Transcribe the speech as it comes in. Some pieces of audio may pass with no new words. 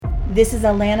This is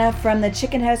Alana from the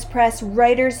Chicken House Press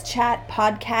Writers Chat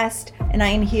podcast, and I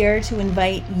am here to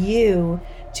invite you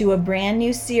to a brand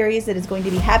new series that is going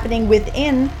to be happening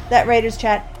within that Writers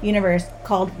Chat universe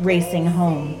called Racing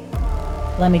Home.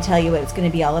 Let me tell you what it's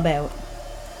going to be all about.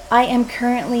 I am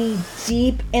currently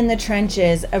deep in the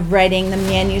trenches of writing the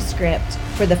manuscript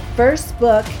for the first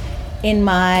book in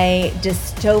my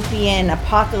dystopian,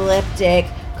 apocalyptic,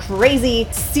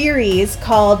 crazy series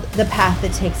called The Path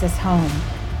That Takes Us Home.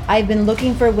 I've been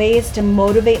looking for ways to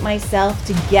motivate myself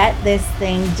to get this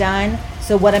thing done.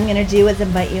 So what I'm going to do is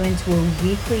invite you into a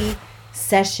weekly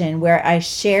session where I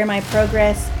share my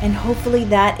progress, and hopefully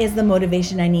that is the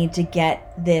motivation I need to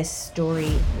get this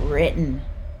story written.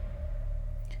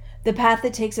 The Path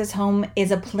That Takes Us Home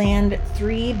is a planned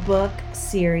 3-book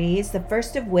series, the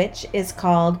first of which is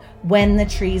called When the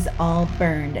Trees All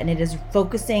Burned, and it is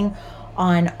focusing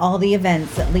on all the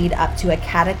events that lead up to a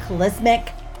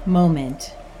cataclysmic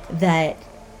moment that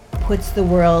puts the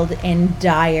world in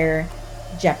dire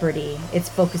jeopardy. It's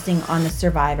focusing on the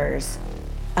survivors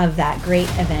of that great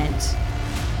event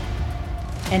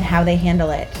and how they handle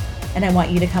it. And I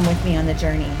want you to come with me on the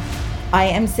journey. I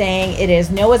am saying it is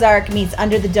Noah's Ark meets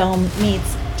Under the Dome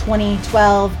meets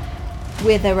 2012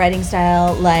 with a writing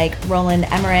style like Roland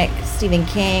Emmerich, Stephen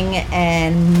King,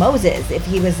 and Moses if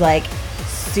he was like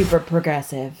super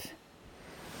progressive.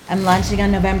 I'm launching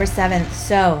on November 7th,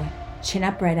 so chin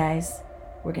up, Bright Eyes.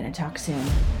 We're going to talk soon.